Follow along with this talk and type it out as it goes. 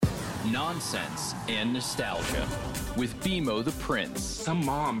nonsense, and nostalgia with BMO the Prince. Some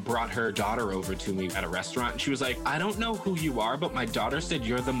mom brought her daughter over to me at a restaurant, and she was like, I don't know who you are, but my daughter said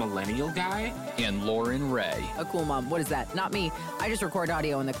you're the millennial guy. And Lauren Ray. A cool mom. What is that? Not me. I just record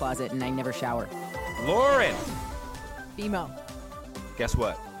audio in the closet and I never shower. Lauren! BMO. Guess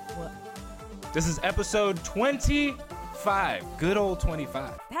what? What? This is episode 25. Good old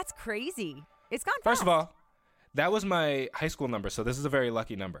 25. That's crazy. It's gone fast. First of all, that was my high school number, so this is a very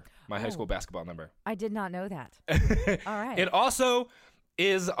lucky number. My high school basketball number. I did not know that. All right. It also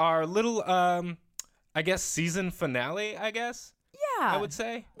is our little, I guess, season finale, I guess. Yeah. I would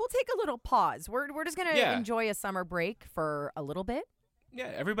say. We'll take a little pause. We're just going to enjoy a summer break for a little bit.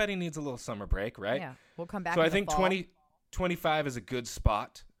 Yeah, everybody needs a little summer break, right? Yeah. We'll come back So in I the think fall. 2025 is a good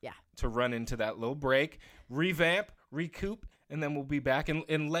spot to run into that little break, revamp, recoup, and then we'll be back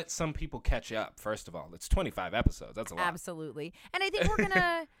and let some people catch up, first of all. It's 25 episodes. That's a lot. Absolutely. And I think we're going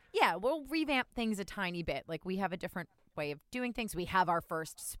to, we'll revamp things a tiny bit. Like, we have a different way of doing things. We have our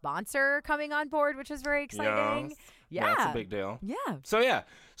first sponsor coming on board, which is very exciting. Yes. Yeah. That's a big deal. Yeah.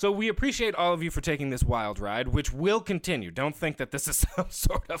 So we appreciate all of you for taking this wild ride, which will continue. Don't think that this is some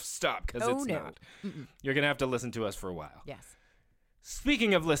sort of stop, because it's not. You're going to have to listen to us for a while. Yes.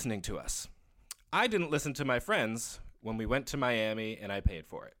 Speaking of listening to us, I didn't listen to my friends when we went to Miami and I paid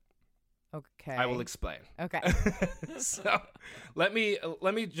for it. Okay. I will explain. Okay. So let me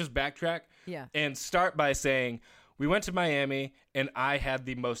just backtrack Yeah. and start by saying we went to Miami and I had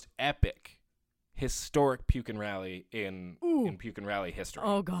the most epic, historic puke and rally in puke and rally history.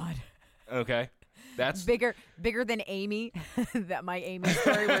 Oh, God. Okay? That's Bigger than Amy, that my Amy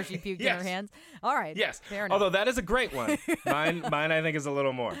story where she puked in her hands. All right. Yes. Fair enough. Although that is a great one. Mine I think is a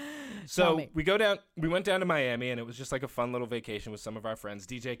little more. Tell So me. we went down to Miami and it was just like a fun little vacation with some of our friends.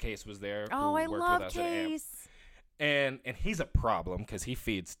 DJ Case was there. Oh, who I worked love with us at AMP. Case. And he's a problem because he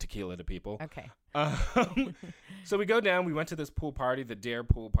feeds tequila to people. Okay. So we go down. We went to this pool party, the Dare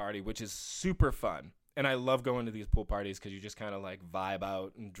Pool Party, which is super fun. And I love going to these pool parties because you just kind of like vibe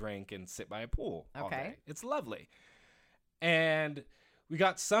out and drink and sit by a pool all Okay. day. It's lovely. And we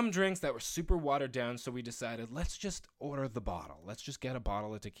got some drinks that were super watered down, so we decided let's just order the bottle. Let's just get a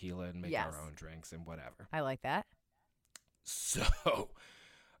bottle of tequila and make Yes. our own drinks and whatever. I like that. So,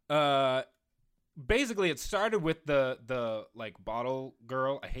 basically, it started with the like bottle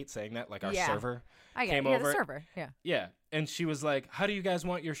girl. I hate saying that. Like our Yeah. server I get came it. Yeah, over. the server. Yeah. Yeah. And she was like, how do you guys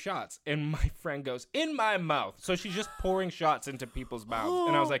want your shots? And my friend goes, in my mouth. So she's just pouring shots into people's mouths.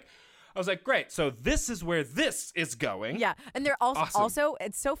 And I was like, great. So this is where this is going. Yeah, and they're also Awesome.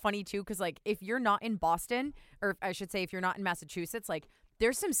 it's so funny too, because like if you're not in Boston, or I should say if you're not in Massachusetts, like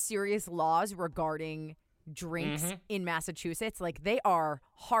there's some serious laws regarding drinks in Massachusetts. Like they are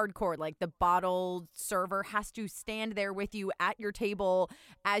hardcore. Like the bottle server has to stand there with you at your table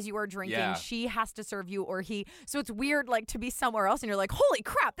as you are drinking. Yeah. She has to serve you, or he. So it's weird like to be somewhere else and you're like, holy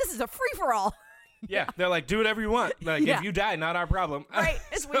crap, this is a free for all. Yeah. They're like, do whatever you want. Like, Yeah. if you die, not our problem. Right?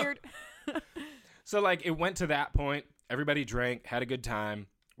 It's weird. So, like, it went to that point. Everybody drank, had a good time.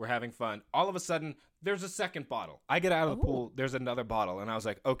 We're having fun. All of a sudden, there's a second bottle. I get out of the pool. There's another bottle. And I was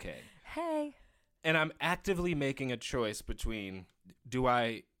like, okay. Hey. And I'm actively making a choice between do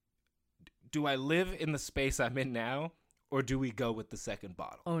I live in the space I'm in now, or do we go with the second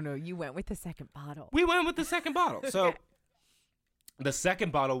bottle? Oh no, you went with the second bottle. We went with the second bottle. So the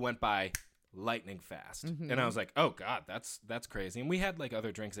second bottle went by lightning fast. And I was like, oh God, that's crazy. And we had like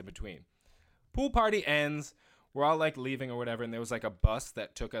other drinks in between. Pool party ends. We're all like leaving or whatever. And there was like a bus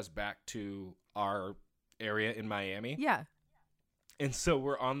that took us back to our area in Miami. Yeah. And so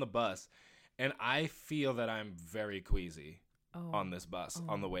we're on the bus. And I feel that I'm very queasy on this bus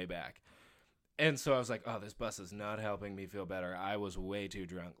on the way back. And so I was like, oh, this bus is not helping me feel better. I was way too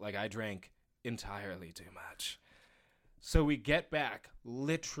drunk. Like, I drank entirely too much. So we get back.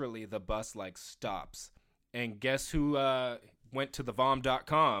 Literally, the bus, like, stops. And guess who went to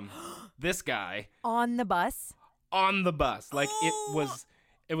thevom.com? This guy. On the bus. On the bus. Like, it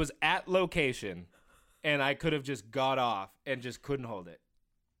was at location. And I could have just got off and just couldn't hold it.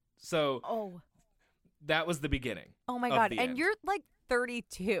 So that was the beginning. Oh my of God. the And end. you're like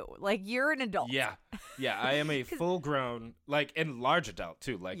 32. Like you're an adult. Yeah. I am a full grown, like, and large adult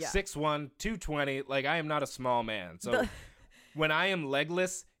too. Like 6'1", 220. Like, I am not a small man. So when I am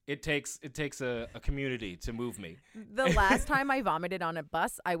legless, it takes a community to move me. The last time I vomited on a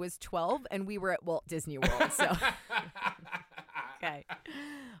bus, I was 12 and we were at Walt Disney World. So okay.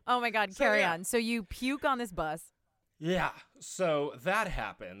 Oh my God, carry on. So you puke on this bus. Yeah. So that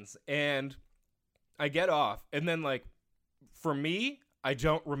happens, and I get off, and then, like, for me, I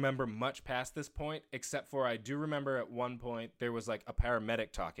don't remember much past this point, except for I do remember at one point there was like a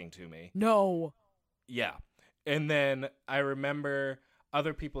paramedic talking to me. No. Yeah. And then I remember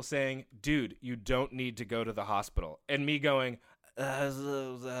other people saying, dude, you don't need to go to the hospital. And me going, yes,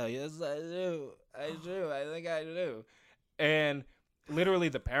 I do. I do. I think I do. And literally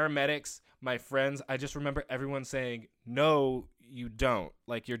the paramedics, my friends, I just remember everyone saying, no, you don't.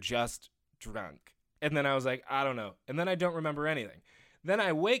 Like, you're just drunk. And then I was like, I don't know. And then I don't remember anything. Then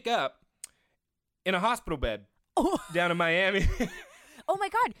I wake up in a hospital bed down in Miami. Oh my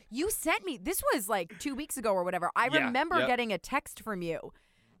God, you sent me, this was like 2 weeks ago or whatever. I remember getting a text from you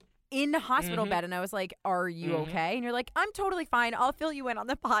in the hospital bed, and I was like, are you okay? And you're like, I'm totally fine. I'll fill you in on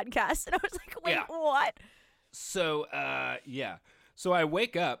the podcast. And I was like, wait, what? So, So I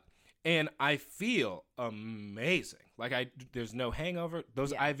wake up and I feel amazing. Like there's no hangover.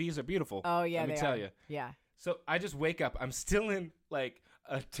 Those IVs are beautiful. Oh yeah, let me tell you. Yeah. So I just wake up. I'm still in like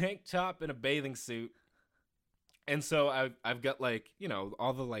a tank top and a bathing suit. And so I've got like, you know,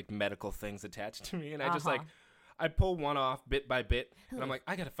 all the like medical things attached to me. And I just like, I pull one off bit by bit. And I'm like,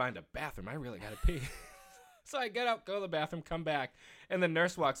 I got to find a bathroom. I really got to pee. So I get out, go to the bathroom, come back. And the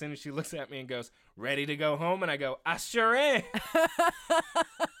nurse walks in and she looks at me and goes, ready to go home? And I go, I sure am.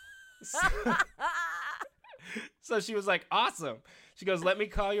 So she was like, awesome. She goes, let me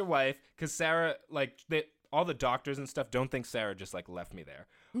call your wife. Because Sarah, like, all the doctors and stuff don't think Sarah just like left me there.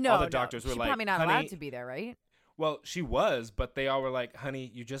 No, all the doctors were she's like, probably not honey, allowed to be there, right? Well, she was, but they all were like,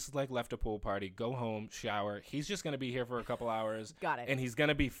 honey, you just like left a pool party. Go home, shower. He's just going to be here for a couple hours. Got it. And he's going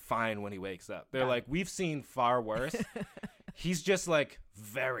to be fine when he wakes up. They're Got like, we've seen far worse. He's just like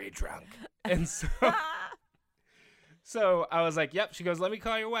very drunk. And so I was like, yep. She goes, let me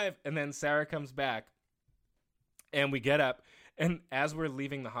call your wife. And then Sarah comes back and we get up. And as we're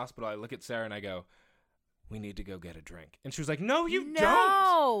leaving the hospital, I look at Sarah and I go, we need to go get a drink. And she was like, no, you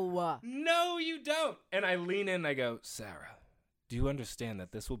don't. No, you don't. And I lean in and I go, Sarah, do you understand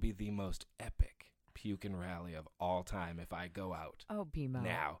that this will be the most epic puke and rally of all time if I go out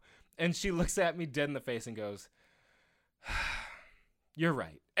now? And she looks at me dead in the face and goes, you're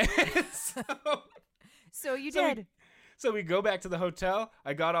right. So you did. So we go back to the hotel.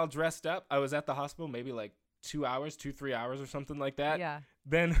 I got all dressed up. I was at the hospital maybe like 3 hours or something like that. Yeah.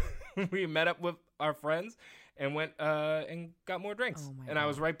 Then we met up with our friends and went and got more drinks. And I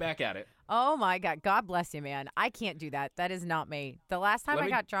was right back at it. Oh my God. God bless you, man. I can't do that. That is not me. The last time I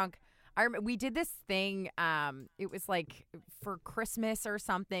got drunk, we did this thing. It was like for Christmas or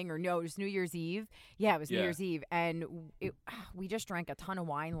something, or no, it was New Year's Eve. Yeah, it was New Year's Eve, and we just drank a ton of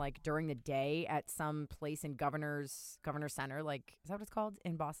wine like during the day at some place in Governor Center. Like, is that what it's called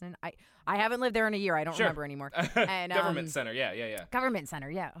in Boston? I haven't lived there in a year. I don't remember anymore. And Government Center, yeah. Government Center,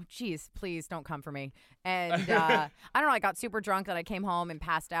 yeah. Oh, geez, please don't come for me. And I don't know. I got super drunk that I came home and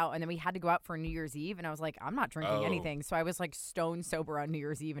passed out, and then we had to go out for New Year's Eve, and I was like, I'm not drinking anything. So I was like stone sober on New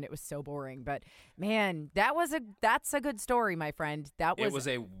Year's Eve, and it was so boring. But man, that's a good story, my friend. It was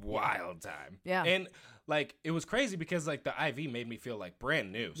a wild time. Yeah. And like it was crazy because like the IV made me feel like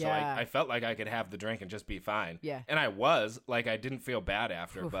brand new. So I felt like I could have the drink and just be fine. Yeah. And I was like, I didn't feel bad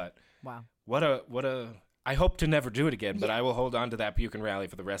after. Oof. But wow. What a I hope to never do it again, but I will hold on to that puke and rally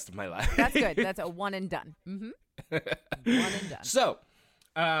for the rest of my life. That's good. That's a one and done. Mm-hmm. One and done. So,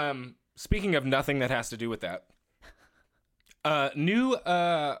 speaking of nothing that has to do with that, new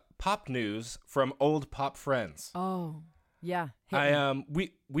pop news from old pop friends. Oh, yeah.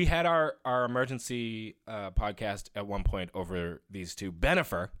 We had our emergency podcast at one point over these two.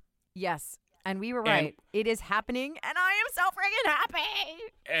 Bennifer. Yes. And we were right. It is happening, and I am so freaking happy.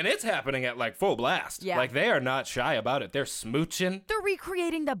 And it's happening at like full blast. Yeah. Like they are not shy about it. They're smooching. They're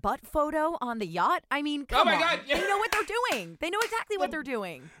recreating the butt photo on the yacht. I mean, come on. God. They know what they're doing. They know exactly what they're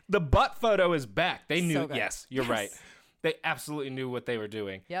doing. The butt photo is back. They knew. So yes, you're right. They absolutely knew what they were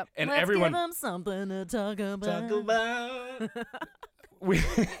doing. Yep. And Let's everyone give them something to talk about.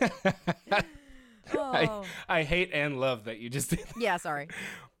 I hate and love that you just did. Yeah, sorry.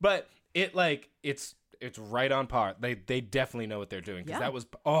 But it's right on par. They definitely know what they're doing because that was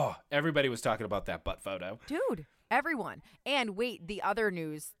everybody was talking about that butt photo. Dude, everyone. And wait, the other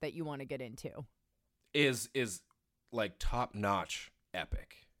news that you want to get into is like top notch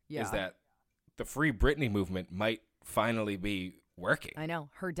epic. Yeah. Is that the Free Britney movement might finally be working. I know.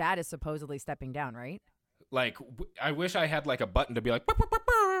 Her dad is supposedly stepping down, right? Like, I wish I had, like, a button to be like,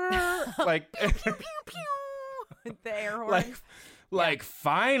 like, pew, pew, pew. The air horn. Like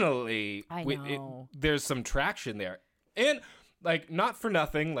finally, I know. there's some traction there. And, like, not for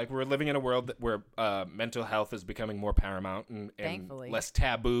nothing, like, we're living in a world where mental health is becoming more paramount and Thankfully. less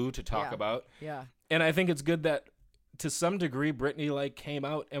taboo to talk about. Yeah. And I think it's good that to some degree, Britney like came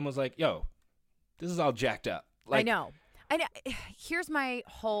out and was like, "Yo, this is all jacked up." Like, I know. Here's my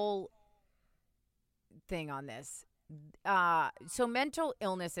whole thing on this. So mental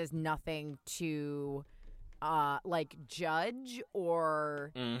illness is nothing to like judge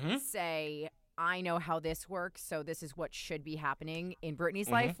or say, I know how this works, so this is what should be happening in Britney's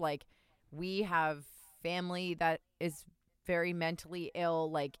life. Like, we have family that is very mentally ill.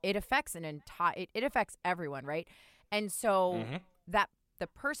 Like, it affects it affects everyone, right? And so that the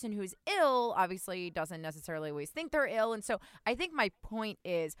person who's ill obviously doesn't necessarily always think they're ill. And so I think my point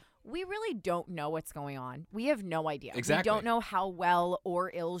is, we really don't know what's going on. We have no idea. Exactly. We don't know how well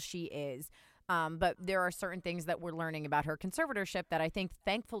or ill she is. But there are certain things that we're learning about her conservatorship that I think,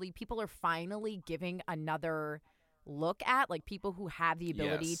 thankfully, people are finally giving another look at, like people who have the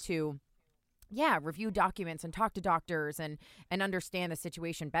ability to, review documents and talk to doctors and understand the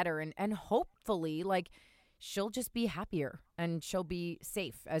situation better. And hopefully, like, she'll just be happier and she'll be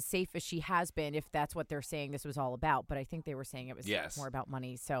safe as she has been, if that's what they're saying this was all about. But I think they were saying it was more about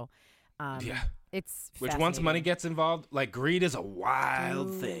money. So it's which once money gets involved, like, greed is a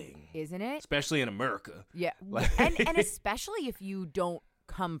wild thing, isn't it? Especially in America. Yeah. and especially if you don't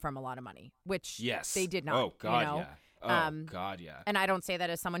come from a lot of money, which they did not. Oh God, you know? God, yeah. And I don't say that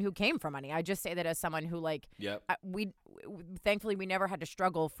as someone who came from money. I just say that as someone who, like, thankfully we never had to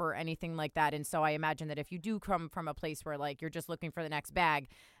struggle for anything like that. And so I imagine that if you do come from a place where, like, you're just looking for the next bag,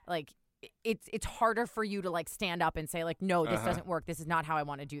 like, it's harder for you to, like, stand up and say, like, no, this doesn't work. This is not how I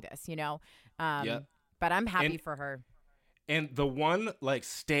want to do this, you know? But I'm happy for her. And the one, like,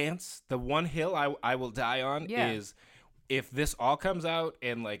 stance, the one hill I will die on is, if this all comes out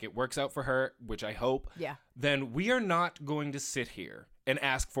and, like, it works out for her, which I hope, then we are not going to sit here and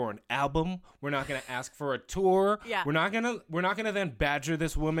ask for an album. We're not going to ask for a tour. We're not gonna then badger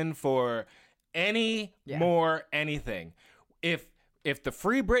this woman for any more anything. If the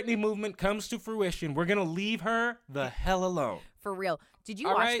Free Britney movement comes to fruition, we're gonna leave her the hell alone. For real. Did you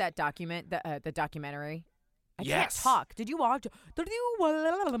watch that the documentary? I can't talk. Did you watch?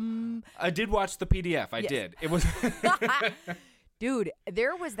 I did watch the PDF. I did. It was Dude,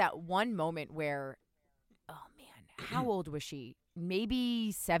 there was that one moment where, oh man, how old was she?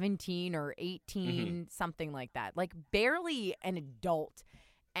 Maybe 17 or 18, something like that. Like, barely an adult.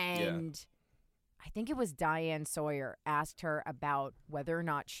 And I think it was Diane Sawyer asked her about whether or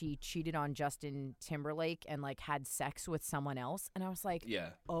not she cheated on Justin Timberlake and, like, had sex with someone else. And I was like,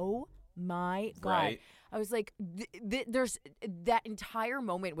 oh my God. Right. I was like, there's that entire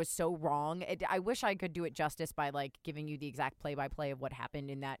moment was so wrong. I wish I could do it justice by, like, giving you the exact play-by-play of what happened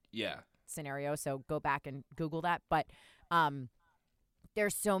in that scenario. So go back and Google that. But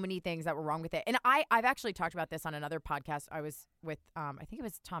there's so many things that were wrong with it. And I've actually talked about this on another podcast. I was with, I think it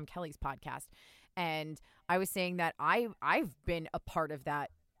was Tom Kelly's podcast. And I was saying that I've been a part of that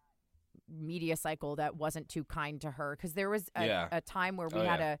media cycle that wasn't too kind to her, because there was a time where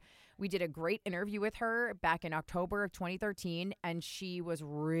we did a great interview with her back in October of 2013, and she was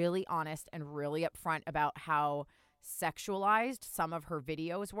really honest and really upfront about how sexualized some of her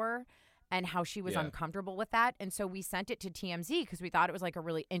videos were and how she was uncomfortable with that. And so we sent it to TMZ because we thought it was, like, a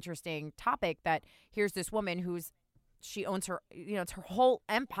really interesting topic, that here's this woman she owns her, it's her whole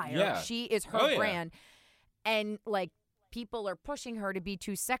empire. Yeah. She is her brand. And, like, people are pushing her to be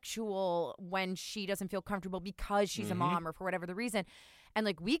too sexual when she doesn't feel comfortable because she's a mom or for whatever the reason. And,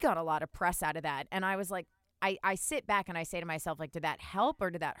 like, we got a lot of press out of that. And I was like, I sit back and I say to myself, like, did that help or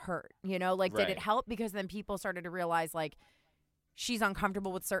did that hurt? You know, like, did it help because then people started to realize, like, she's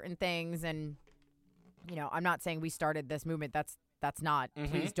uncomfortable with certain things. And, I'm not saying we started this movement. That's not,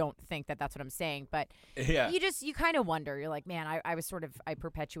 please don't think that that's what I'm saying. But you kind of wonder. You're like, man, I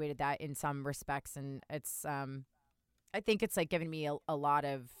perpetuated that in some respects. And it's, I think it's, like, giving me a lot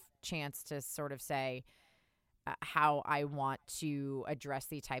of chance to sort of say how I want to address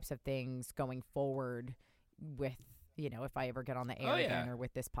these types of things going forward with, if I ever get on the air again or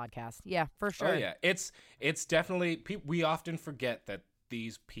with this podcast. Yeah, for sure. Oh, yeah. It's definitely, we often forget that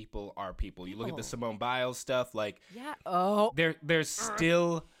these people are people. You look at the Simone Biles stuff, like, there's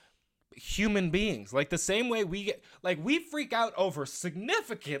still human beings. Like, the same way we freak out over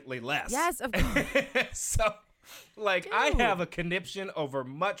significantly less. Yes, of course. So, like, dude, I have a conniption over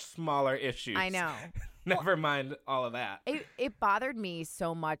much smaller issues. I know. Never mind all of that. It bothered me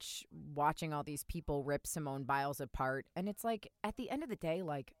so much watching all these people rip Simone Biles apart. And it's like, at the end of the day,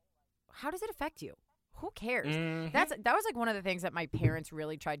 like, how does it affect you? Who cares? That was, like, one of the things that my parents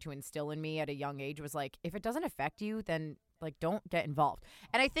really tried to instill in me at a young age was, like, if it doesn't affect you, then, like, don't get involved.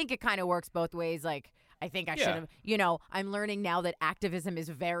 And I think it kind of works both ways. Like, I think I should have, I'm learning now that activism is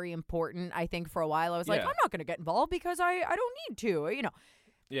very important. I think for a while I was like, I'm not going to get involved because I don't need to,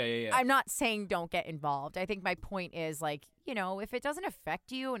 Yeah. I'm not saying don't get involved. I think my point is like, if it doesn't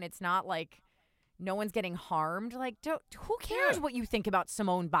affect you and it's not like no one's getting harmed, like who cares what you think about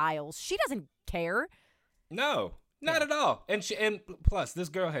Simone Biles? She doesn't care. No, not at all. And plus this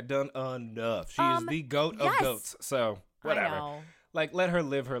girl had done enough. She is the goat of goats. So whatever. I know. Like, let her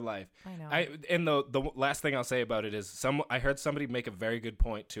live her life. I know. And the last thing I'll say about it is I heard somebody make a very good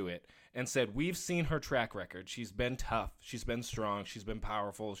point to it and said, we've seen her track record. She's been tough. She's been strong. She's been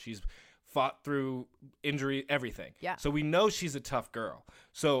powerful. She's fought through injury, everything. Yeah. So we know she's a tough girl.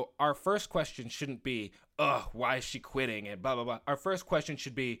 So our first question shouldn't be, why is she quitting and blah, blah, blah. Our first question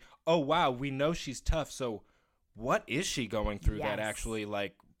should be, oh, wow, we know she's tough. So what is she going through that actually,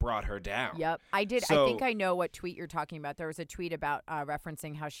 like, brought her down? Yep. I did. I think I know what tweet you're talking about. There was a tweet about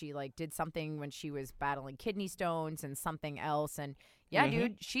referencing how she like did something when she was battling kidney stones and something else. And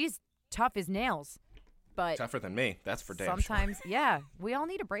dude, she's tough as nails. But tougher than me. That's for damn sometimes, sure. we all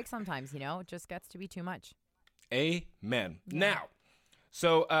need a break sometimes, it just gets to be too much. Amen. Yeah. Now,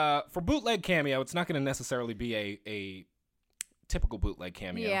 so for Bootleg Cameo, it's not going to necessarily be a typical Bootleg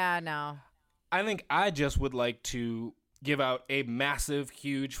Cameo. Yeah, no. I think I just would like to give out a massive,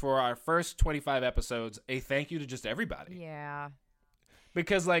 huge, for our first 25 episodes, a thank you to just everybody. Yeah.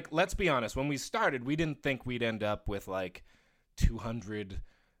 Because, like, let's be honest, when we started, we didn't think we'd end up with, like, 200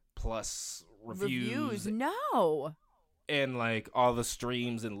 plus reviews. No. And, like, all the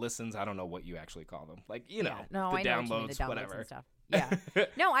streams and listens. I don't know what you actually call them. Like, the downloads, whatever. And stuff. Yeah.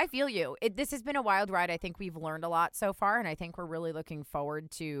 No, I feel you. This has been a wild ride. I think we've learned a lot so far, and I think we're really looking forward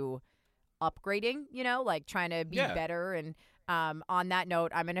to upgrading, like trying to be better. And on that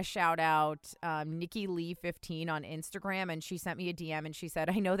note, I'm going to shout out Nikki Lee 15 on Instagram, and she sent me a DM and she said,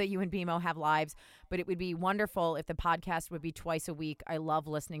 I know that you and BMO have lives, but it would be wonderful if the podcast would be twice a week. I love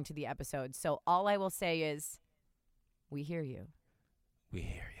listening to the episodes. So all I will say is we hear you. We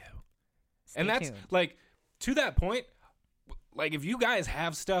hear you. Stay and that's tuned. Like, to that point, like, if you guys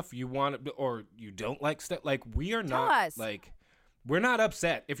have stuff you want or you don't like stuff, like, we are Tell not us. like, we're not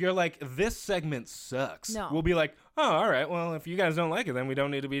upset. If you're like, this segment sucks, No. we'll be like, oh, all right, well, if you guys don't like it, then we don't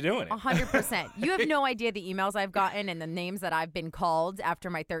need to be doing it. 100%. You have no idea the emails I've gotten and the names that I've been called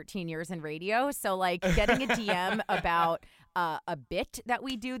after my 13 years in radio. So, like, getting a DM about a bit that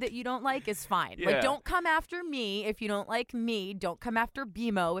we do that you don't like is fine. Yeah. Like, don't come after me if you don't like me. Don't come after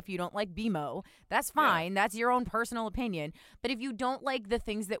BMO if you don't like BMO. That's fine. That's your own personal opinion. But if you don't like the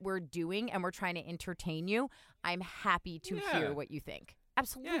things that we're doing and we're trying to entertain you, I'm happy to hear what you think.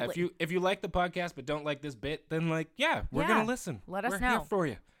 Absolutely. Yeah, if you like the podcast but don't like this bit, then, like, we're going to listen. Let us we're know. here for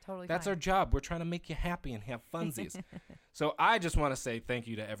you. Totally That's fine. our job. We're trying to make you happy and have funsies. So I just want to say thank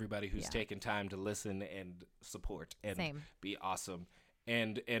you to everybody who's taken time to listen and support and be awesome.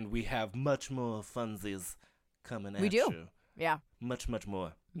 And we have much more funsies coming at you. We do. Yeah. Much, much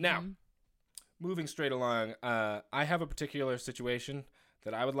more. Now, moving straight along, I have a particular situation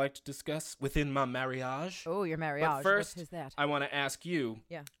that I would like to discuss within my marriage. Oh, your marriage. But first, what is that? I want to ask you,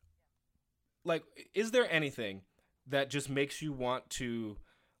 like, is there anything that just makes you want to,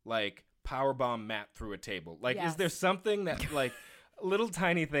 like, powerbomb Matt through a table? Like, is there something that, like, little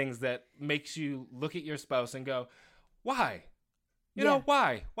tiny things that makes you look at your spouse and go, why? You know,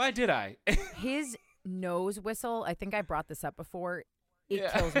 why? Why did I? His nose whistle, I think I brought this up before.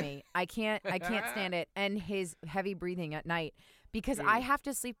 It kills me. I can't stand it. And his heavy breathing at night, because I have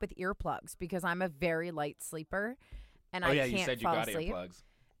to sleep with earplugs because I'm a very light sleeper and I can't you said you fall got asleep. earplugs.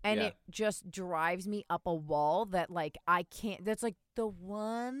 And it just drives me up a wall that, like, I can't. That's like the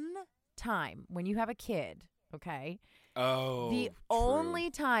one time when you have a kid, okay? Oh, the true. only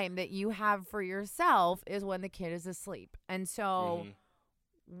time that you have for yourself is when the kid is asleep. And so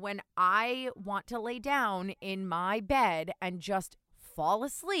when I want to lay down in my bed and just fall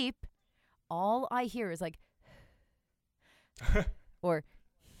asleep, all I hear is like, or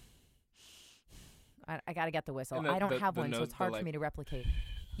I got to get the whistle. I don't have one, so it's hard for me to replicate.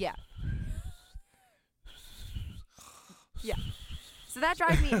 Yeah. Yeah. So that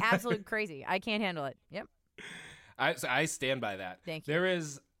drives me absolutely crazy. I can't handle it. Yep. I stand by that. Thank you. There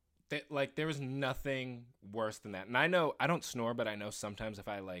is nothing worse than that. And I know I don't snore, but I know sometimes if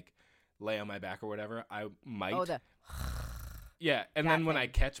I, like, lay on my back or whatever, I might. Oh, yeah. And then when I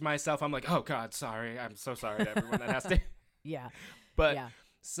catch myself, I'm like, oh God, sorry. I'm so sorry to everyone that has to. Yeah. But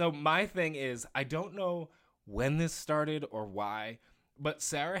so my thing is, I don't know when this started or why, but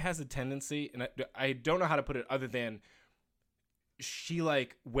Sarah has a tendency, and I don't know how to put it other than she,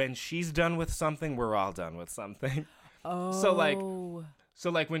 like, when she's done with something, we're all done with something. Oh. So, like, So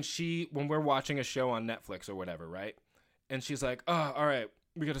like when we're watching a show on Netflix or whatever, right? And she's like, "Oh, all right,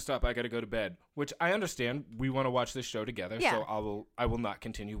 we got to stop. I got to go to bed." Which I understand. We want to watch this show together, so I will not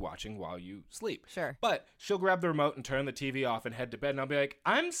continue watching while you sleep. Sure. But she'll grab the remote and turn the TV off and head to bed, and I'll be like,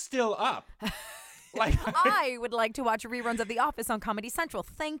 "I'm still up." Like I would like to watch reruns of The Office on Comedy Central.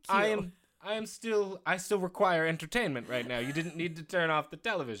 Thank you. I still require entertainment right now. You didn't need to turn off the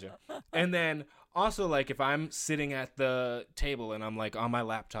television. And then also, like, if I'm sitting at the table and I'm like on my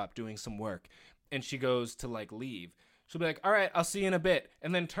laptop doing some work and she goes to like leave, she'll be like, "All right, I'll see you in a bit,"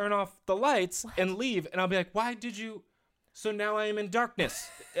 and then turn off the lights and leave. And I'll be like, "Why did you?" So now I am in darkness.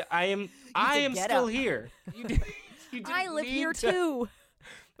 I am still here. You I live here too.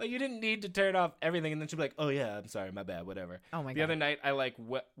 Like, you didn't need to turn off everything. And then she'll be like, "Oh, yeah, I'm sorry, my bad, whatever." Oh, my God. The other night, I, like,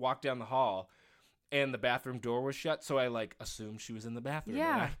 walked down the hall, and the bathroom door was shut, so I, like, assumed she was in the bathroom.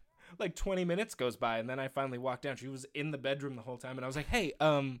 Yeah. And like, 20 minutes goes by, and then I finally walked down. She was in the bedroom the whole time, and I was like, "Hey,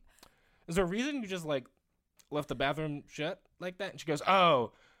 is there a reason you just, like, left the bathroom shut like that?" And she goes,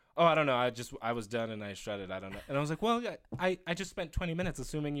 Oh, I don't know. I was done, and I shut it. I don't know. And I was like, "Well, yeah, I just spent 20 minutes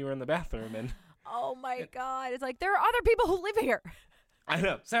assuming you were in the bathroom, and..." Oh, my God. It's like, there are other people who live here. I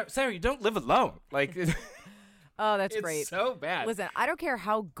know. Sarah, you don't live alone. Like, oh, that's it's great. so bad. Listen, I don't care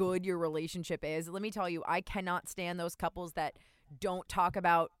how good your relationship is. Let me tell you, I cannot stand those couples that don't talk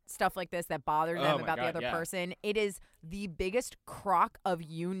about stuff like this that bothers them about the other person. It is the biggest crock of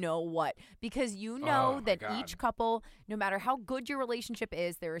you-know-what. Because you know that each couple, no matter how good your relationship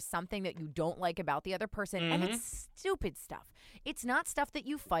is, there is something that you don't like about the other person. And it's stupid stuff. It's not stuff that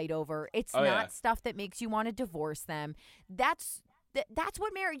you fight over. It's not stuff that makes you want to divorce them. That's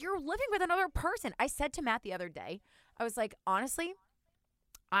what marriage. You're living with another person. I said to Matt the other day, I was like, honestly,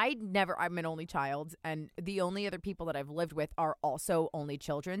 I'm an only child, and the only other people that I've lived with are also only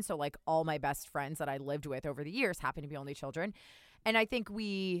children. So like all my best friends that I lived with over the years happen to be only children. And I think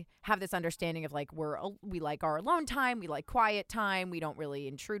we have this understanding of like we like our alone time, we like quiet time, we don't really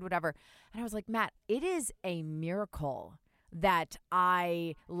intrude, whatever. And I was like, Matt, it is a miracle that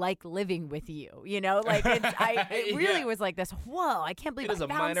I like living with you, you know, like it really was like this. Whoa, I can't believe it is I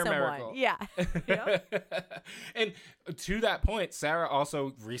found a minor someone. miracle. Yeah. You know? And to that point, Sarah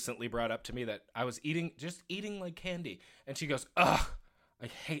also recently brought up to me that I was eating like candy, and she goes, "Ugh, I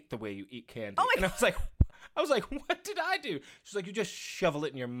hate the way you eat candy." Oh my and I was like, "What did I do?" She's like, "You just shovel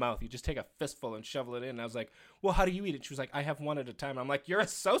it in your mouth. You just take a fistful and shovel it in." And I was like, "Well, how do you eat it?" She was like, "I have one at a time." I'm like, "You're a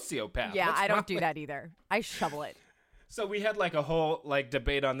sociopath." Yeah, I don't do that either. I shovel it. So we had like a whole like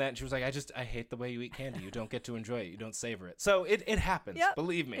debate on that, and she was like, I hate the way you eat candy. You don't get to enjoy it. You don't savor it. So it happens. Yep.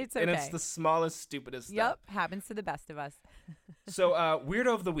 Believe me. It's okay. And it's the smallest, stupidest stuff. Yep, happens to the best of us. So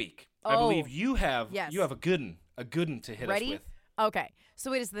Weirdo of the Week. I believe you have yes. a good one to hit Ready? us with. Okay.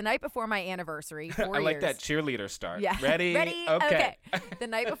 So it is the night before my anniversary. 4 I like years. that cheerleader start. Yeah. Ready? Ready? Okay. The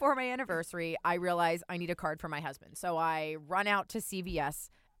night before my anniversary, I realize I need a card for my husband. So I run out to CVS,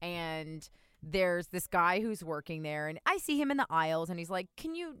 and there's this guy who's working there, and I see him in the aisles, and he's like,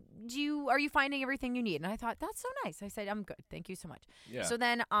 are you finding everything you need? And I thought, that's so nice. I said, I'm good. Thank you so much. Yeah. So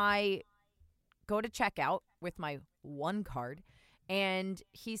then I go to checkout with my one card, and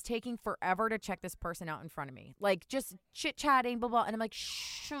he's taking forever to check this person out in front of me. Like, just chit-chatting, blah, blah. And I'm like,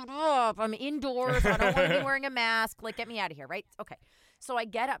 shut up. I'm indoors. I don't want to be wearing a mask. Like, get me out of here, right? Okay. So I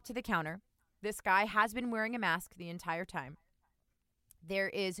get up to the counter. This guy has been wearing a mask the entire time. There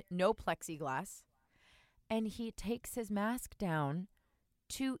is no plexiglass, and he takes his mask down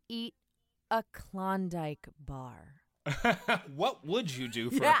to eat a Klondike bar. What would you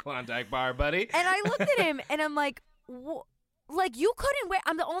do for a Klondike bar, buddy? And I looked at him, and I'm like, like, you couldn't wait.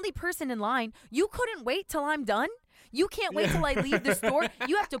 I'm the only person in line. You couldn't wait till I'm done? You can't wait till I leave the store.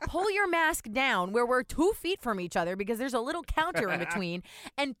 You have to pull your mask down where we're 2 feet from each other because there's a little counter in between,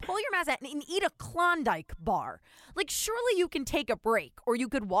 and pull your mask out and eat a Klondike bar. Like, surely you can take a break, or you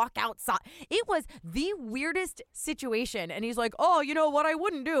could walk outside. It was the weirdest situation. And he's like, "Oh, you know what I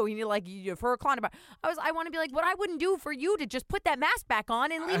wouldn't do?" And you're like, for a Klondike bar. I want to be like, what I wouldn't do for you to just put that mask back on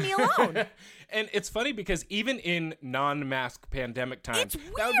and leave me alone. And it's funny because even in non-mask pandemic times, it's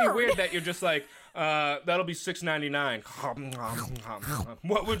weird. That would be weird that you're just like, that'll be $6.99.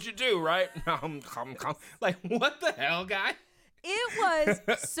 What would you do, right? Like, what the hell, guy? It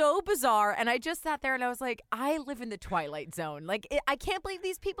was so bizarre, and I just sat there and I was like, I live in the Twilight Zone. Like, I can't believe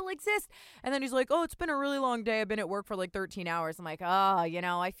these people exist. And then he's like, "Oh, it's been a really long day. I've been at work for like 13 hours. I'm like, "Oh,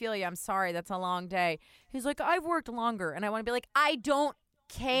 I feel you. I'm sorry. That's a long day." He's like, "I've worked longer." And I want to be like, I don't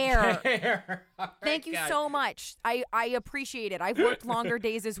care. Oh my Thank you God. so much. I appreciate it. I've worked longer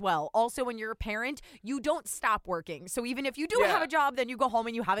days as well. Also, when you're a parent, you don't stop working. So even if you do have a job, then you go home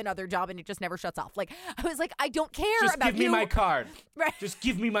and you have another job and it just never shuts off. Like, I was like, I don't care Just about give me you. my card. Right. Just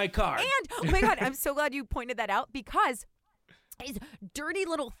give me my card. And, oh my God, I'm so glad you pointed that out because his dirty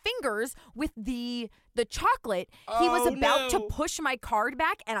little fingers with the chocolate, he was about to push my card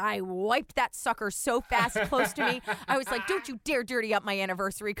back, and I wiped that sucker so fast close to me. I was like, don't you dare dirty up my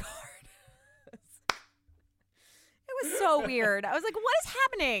anniversary card. It was so weird. I was like, what is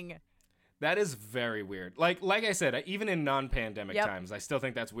happening? That is very weird. Like I said, even in non-pandemic times, I still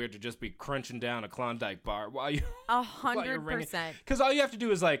think that's weird to just be crunching down a Klondike bar while you 100%. Because all you have to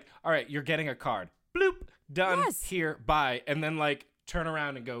do is like, all right, you're getting a card. Bloop, done. Yes. Here, bye, and then like turn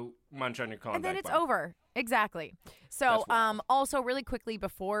around and go munch on your Klondike And then it's bar. over. Exactly. So, also really quickly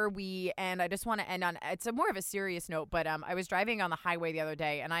before we end, I just want to end on, it's more of a serious note, but I was driving on the highway the other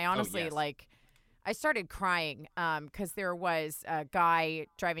day, and I honestly I started crying because there was a guy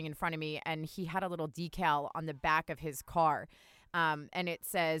driving in front of me, and he had a little decal on the back of his car, and it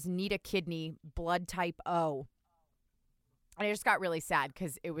says, "Need a kidney, blood type O." And I just got really sad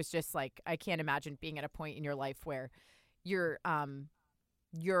because it was just like, I can't imagine being at a point in your life where your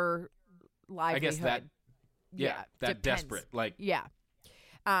livelihood. I guess that depends. desperate. Like, yeah.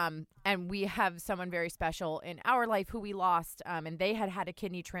 And we have someone very special in our life who we lost, and they had a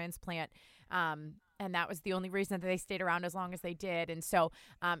kidney transplant, and that was the only reason that they stayed around as long as they did. And so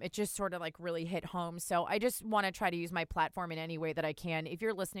it just sort of like really hit home. So I just want to try to use my platform in any way that I can. If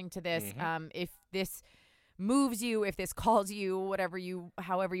you're listening to this, if this moves you, if this calls you,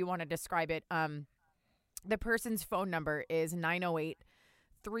 however you want to describe it, the person's phone number is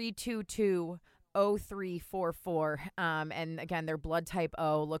 908-322-0344. And again, they're blood type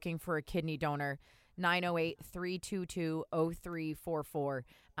O, looking for a kidney donor. 908-322-0344.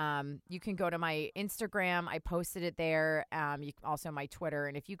 You can go to my Instagram. I posted it there. You can also my Twitter.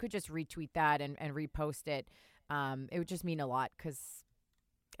 And if you could just retweet that and repost it, it would just mean a lot because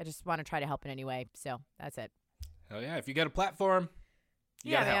I just want to try to help in any way. So that's it. hell yeah, if you got a platform,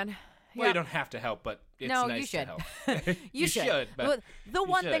 you gotta help. Man. Well, you don't have to help, but it's nice you should. to help. you should. But the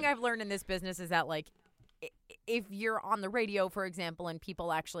one thing should. I've learned in this business is that, like, if you're on the radio, for example, and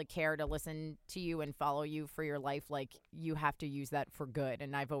people actually care to listen to you and follow you for your life, like, you have to use that for good.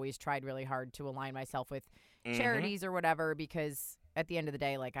 And I've always tried really hard to align myself with charities or whatever, because at the end of the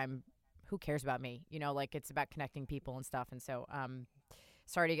day, like, who cares about me? You know, like, it's about connecting people and stuff. And so,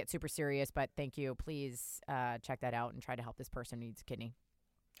 sorry to get super serious, but thank you. Please check that out and try to help this person who needs a kidney.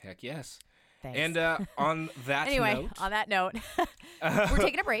 Heck yes. Thanks. And on that anyway, note, on that note, we're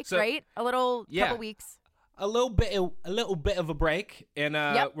taking a break, right? A little couple weeks. A little bit of a break, and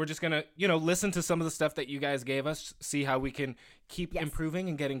we're just gonna listen to some of the stuff that you guys gave us, see how we can keep improving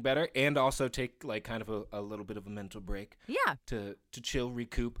and getting better, and also take like kind of a little bit of a mental break. Yeah. To chill,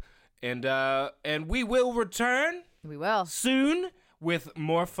 recoup, and we will return. We will soon with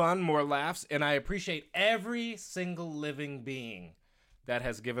more fun, more laughs, and I appreciate every single living being that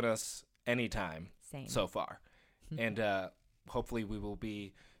has given us any time so far. And hopefully we will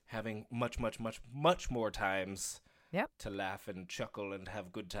be having much more times to laugh and chuckle and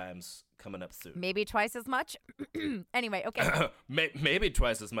have good times coming up soon. Maybe twice as much. Anyway, okay. Maybe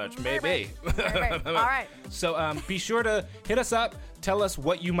twice as much. Maybe. Right. All right. So be sure to hit us up. Tell us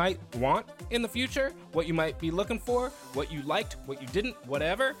what you might want in the future, what you might be looking for, what you liked, what you didn't,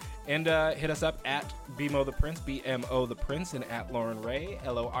 whatever. And hit us up at BMO the Prince, BMO the Prince, and at Lauren Ray,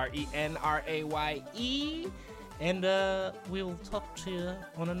 LORENRAYE. And we'll talk to you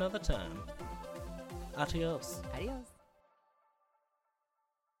on another time. Adios. Adios.